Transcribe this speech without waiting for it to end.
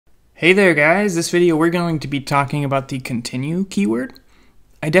Hey there guys, this video we're going to be talking about the continue keyword.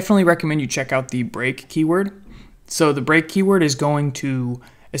 I definitely recommend you check out the break keyword. So the break keyword is going to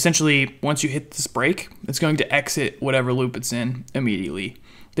essentially, once you hit this break, it's going to exit whatever loop it's in immediately.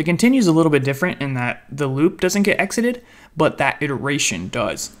 The continue is a little bit different in that the loop doesn't get exited, but that iteration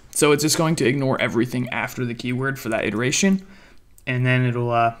does. So it's just going to ignore everything after the keyword for that iteration, and then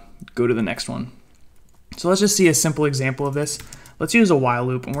it'll go to the next one. So let's just see a simple example of this. Let's use a while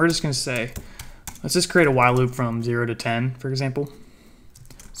loop, and we're just going to say, let's just create a while loop from 0 to 10, for example.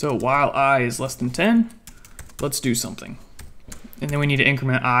 So while I is less than 10, let's do something. And then we need to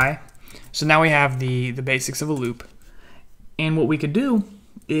increment I. So now we have the basics of a loop. And what we could do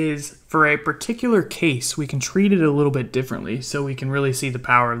is, for a particular case, we can treat it a little bit differently so we can really see the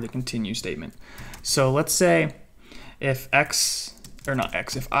power of the continue statement. So let's say if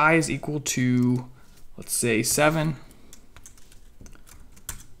if I is equal to, let's say 7,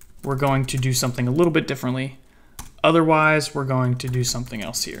 we're going to do something a little bit differently. Otherwise, we're going to do something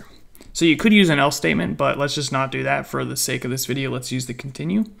else here. So you could use an else statement, but let's just not do that for the sake of this video. Let's use the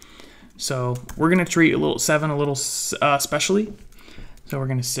continue. So we're going to treat 7 a little specially. So we're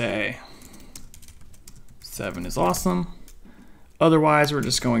going to say 7 is awesome. Otherwise, we're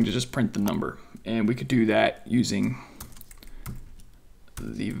just going to just print the number. And we could do that using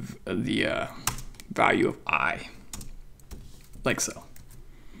the value of I, like so.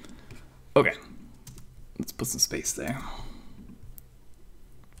 Okay, let's put some space there.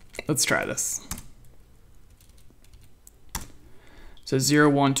 Let's try this. So 0,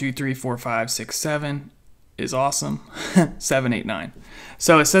 1, 2, 3, 4, 5, 6, 7 is awesome. 7, 8, 9.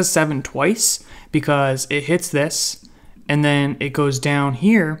 So it says 7 twice because it hits this and then it goes down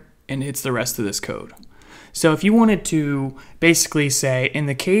here and hits the rest of this code. So if you wanted to basically say, in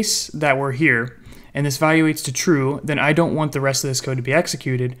the case that we're here, and this evaluates to true, then I don't want the rest of this code to be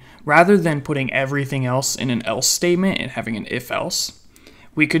executed. Rather than putting everything else in an else statement and having an if else,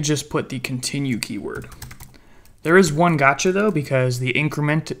 we could just put the continue keyword. There is one gotcha though, because the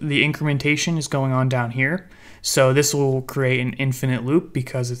incrementation is going on down here. So this will create an infinite loop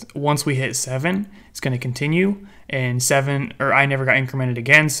because once we hit 7, it's going to continue, and I never got incremented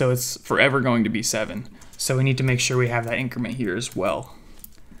again, so it's forever going to be 7. So we need to make sure we have that increment here as well.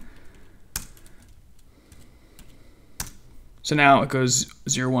 So now it goes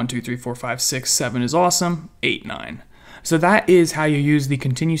 0, 1, 2, 3, 4, 5, 6, 7 is awesome, 8, 9. So that is how you use the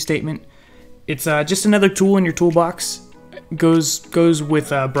continue statement. It's just another tool in your toolbox. It goes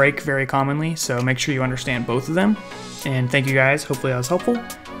with break very commonly, so make sure you understand both of them. And thank you guys, hopefully that was helpful.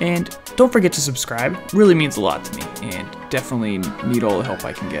 And don't forget to subscribe, it really means a lot to me, and definitely need all the help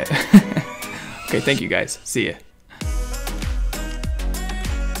I can get. Okay, thank you guys, see ya.